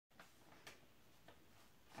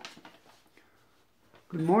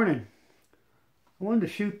Good morning. I wanted to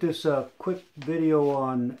shoot this quick video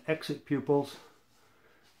on exit pupils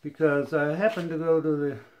because I happened to go to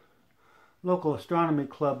the local astronomy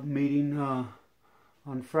club meeting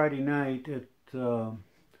on Friday night at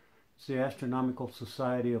it's the Astronomical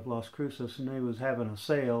Society of Las Cruces, and they was having a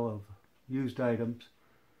sale of used items,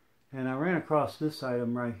 and I ran across this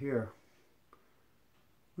item right here,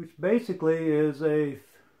 which basically is a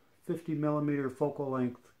 50mm focal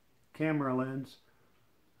length camera lens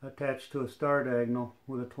attached to a star diagonal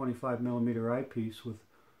with a 25mm eyepiece with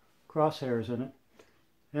crosshairs in it.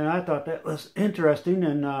 And I thought that was interesting,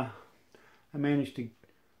 and I managed to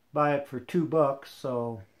buy it for $2,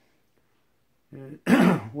 so it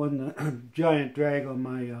wasn't a giant drag on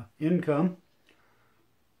my income.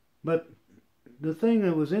 But the thing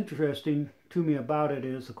that was interesting to me about it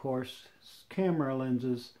is, of course, camera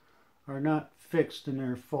lenses are not fixed in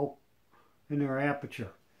their aperture.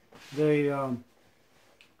 They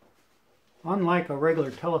unlike a regular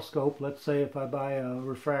telescope, let's say if I buy a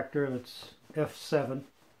refractor that's f7,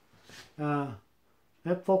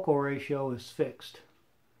 that focal ratio is fixed.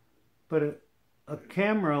 But a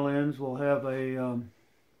camera lens will have a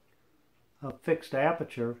fixed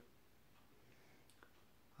aperture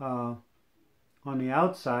on the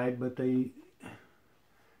outside, but they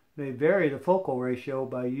vary the focal ratio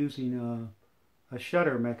by using a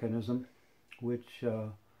shutter mechanism, which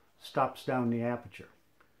stops down the aperture.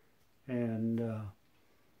 And of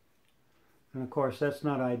course that's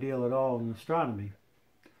not ideal at all in astronomy.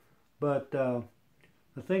 But the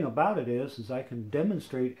thing about it is I can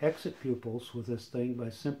demonstrate exit pupils with this thing by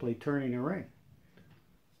simply turning a ring.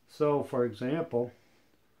 So for example,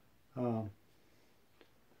 let's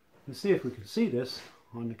see if we can see this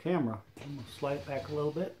on the camera. I'm going to slide it back a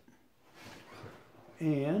little bit,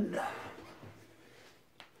 and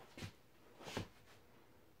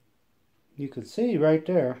you can see right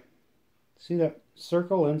there. See that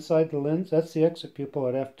circle inside the lens? That's the exit pupil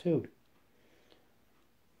at f2.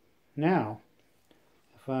 Now,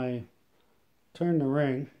 if I turn the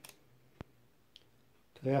ring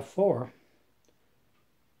to f4,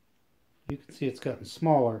 you can see it's gotten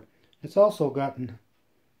smaller. It's also gotten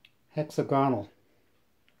hexagonal,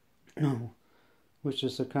 which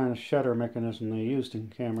is the kind of shutter mechanism they used in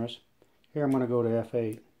cameras. Here I'm going to go to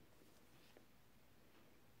f8.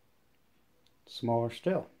 Smaller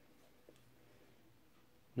still.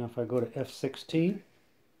 Now if I go to f16,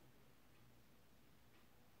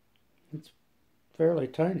 it's fairly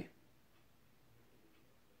tiny.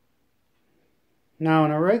 Now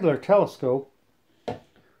in a regular telescope,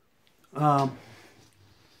 with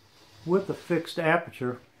a fixed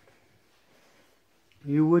aperture,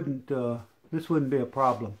 you wouldn't, this wouldn't be a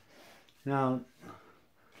problem. Now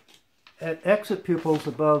at exit pupils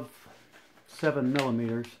above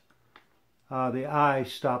 7mm, the eye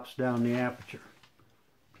stops down the aperture,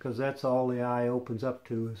 because that's all the eye opens up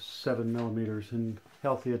to is 7mm in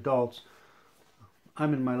healthy adults.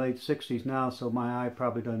 I'm in my late 60s now, so my eye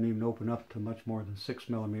probably doesn't even open up to much more than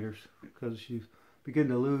 6mm, because you begin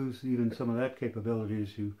to lose even some of that capability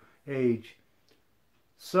as you age.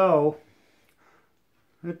 So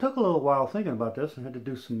it took a little while thinking about this. I had to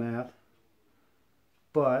do some math,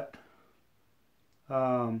 but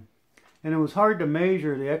and it was hard to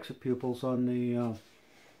measure the exit pupils on the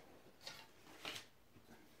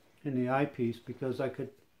in the eyepiece, because I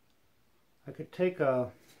could take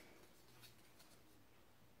a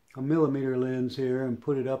millimeter lens here and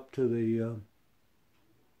put it up to the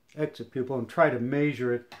exit pupil and try to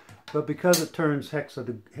measure it, but because it turns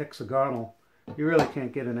hexagonal, you really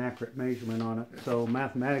can't get an accurate measurement on it. So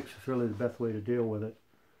mathematics is really the best way to deal with it.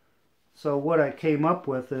 So what I came up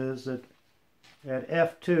with is that at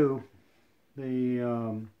f2,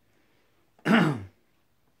 the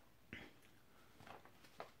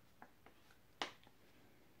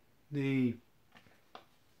the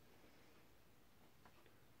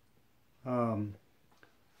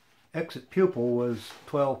exit pupil was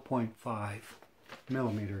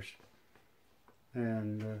 12.5mm,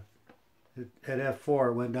 and at f4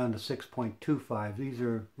 it went down to 6.25. These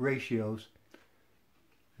are ratios.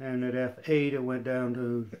 And at f8 it went down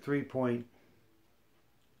to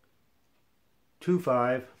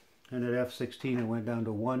 3.25, and at f16 it went down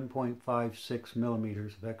to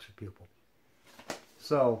 1.56mm of exit pupil.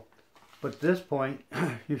 So but at this point,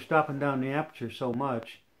 you're stopping down the aperture so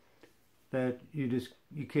much that you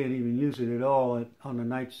can't even use it at all on the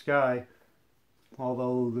night sky,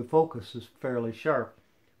 although the focus is fairly sharp.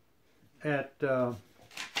 At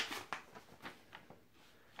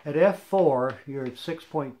f4, you're at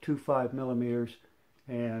 6.25mm,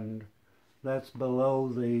 and that's below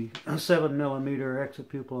the 7mm exit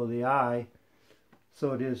pupil of the eye,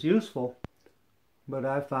 So it is useful, but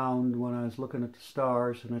I found when I was looking at the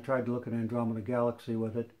stars, and I tried to look at Andromeda Galaxy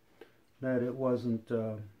with it, that it wasn't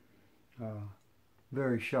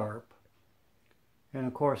very sharp. And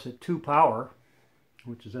of course at 2 power,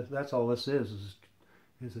 which is that's all this is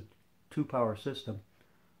a 2 power system,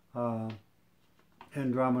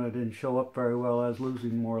 Andromeda didn't show up very well. I was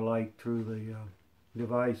losing more light through the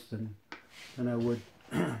device than I would,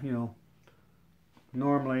 you know,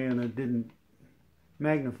 normally, and it didn't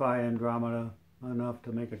magnify Andromeda enough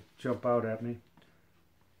to make it jump out at me.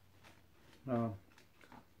 Of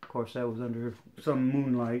course, that was under some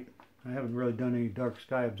moonlight. I haven't really done any dark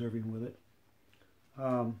sky observing with it.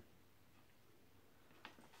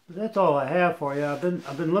 That's all I have for you. I've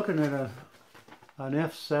been looking at an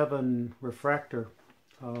f7 refractor,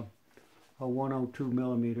 a 102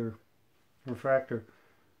 millimeter refractor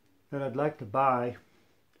that I'd like to buy.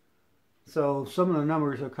 So some of the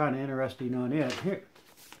numbers are kind of interesting on it.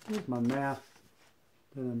 Here's my math.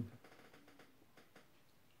 There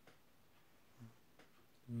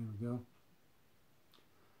we go.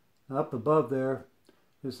 Up above there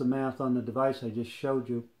is the math on the device I just showed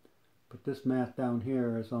you, but this math down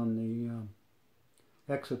here is on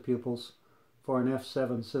the exit pupils for an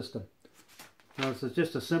f7 system. Now this is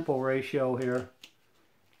just a simple ratio here.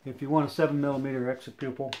 If you want a 7 millimeter exit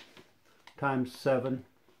pupil times 7,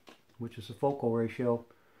 which is a focal ratio,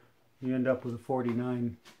 you end up with a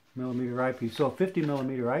 49 millimeter eyepiece. So a 50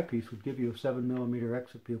 millimeter eyepiece would give you a 7 millimeter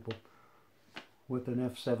exit pupil with an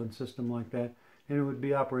f7 system like that, and it would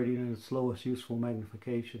be operating at its lowest useful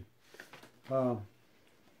magnification.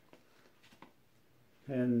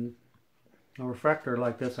 And a refractor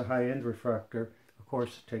like this, a high-end refractor, of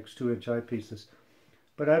course it takes 2-inch eyepieces,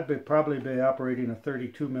 but I'd probably be operating a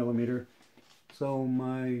 32 millimeter, so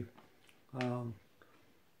my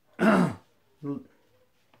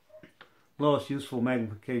lowest useful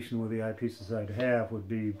magnification with the eyepieces I'd have would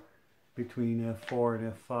be between f4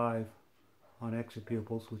 and f5 on exit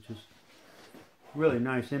pupils, which is really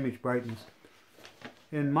nice image brightness.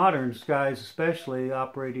 In modern skies especially,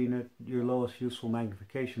 operating at your lowest useful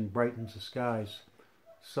magnification brightens the skies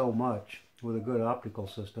so much with a good optical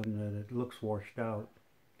system that it looks washed out.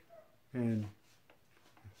 And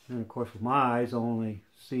of course with my eyes only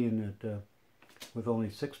seeing it with only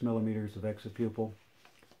 6 millimeters of exit pupil,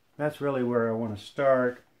 that's really where I want to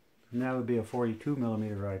start, and that would be a 42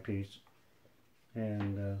 millimeter eyepiece.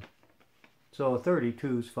 And so a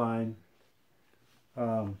 32 is fine.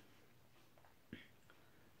 And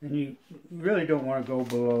you really don't want to go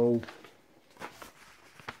below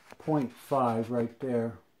 0.5 right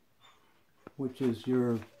there, which is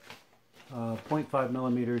your 0.5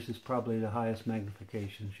 millimeters is probably the highest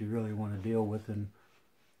magnifications you really want to deal with in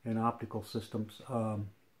optical systems.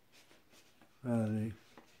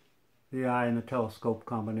 The eye and the telescope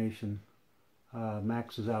combination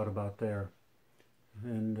maxes out about there.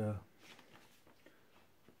 And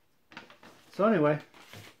so anyway,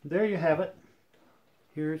 there you have it.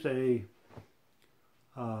 Here's a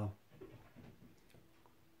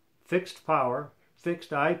fixed power,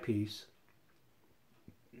 fixed eyepiece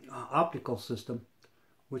optical system,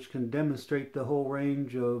 which can demonstrate the whole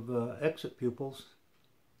range of exit pupils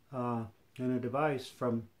in a device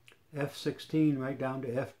from f16 right down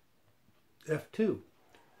to f2.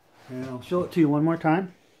 And I'll show it to you one more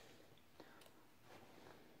time.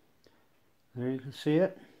 There you can see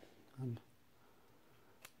it. I'll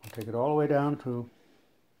take it all the way down to,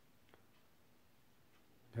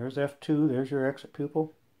 there's f2, there's your exit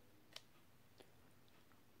pupil.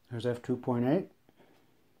 There's f2.8.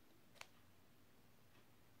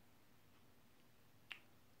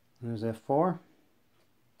 There's f4,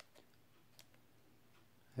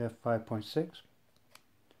 f5.6,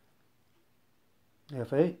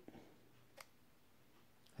 f8,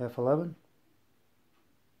 f11,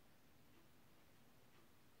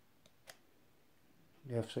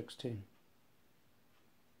 f16.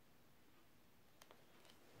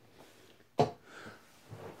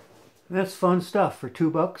 That's fun stuff for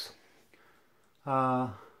 $2.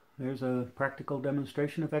 There's a practical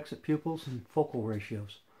demonstration of exit pupils and focal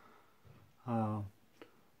ratios.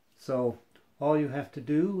 So all you have to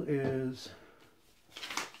do is,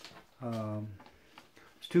 there's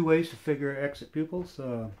 2 ways to figure exit pupils.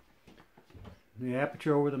 The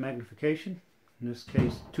aperture over the magnification, in this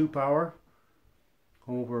case 2 power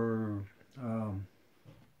over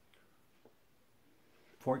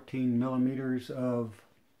 14 millimeters of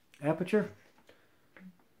aperture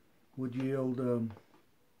would yield a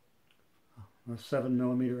 7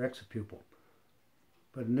 millimeter exit pupil.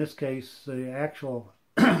 But in this case, the actual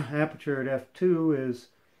aperture at f2 is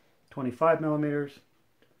 25 millimeters,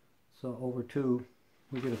 so over 2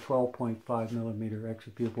 we get a 12.5 millimeter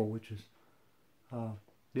exit pupil, which is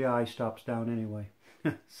the eye stops down anyway.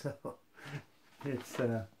 So it's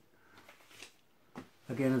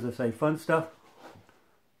again, as I say, fun stuff.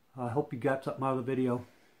 I hope you got something out of the video.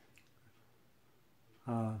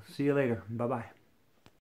 See you later. Bye bye.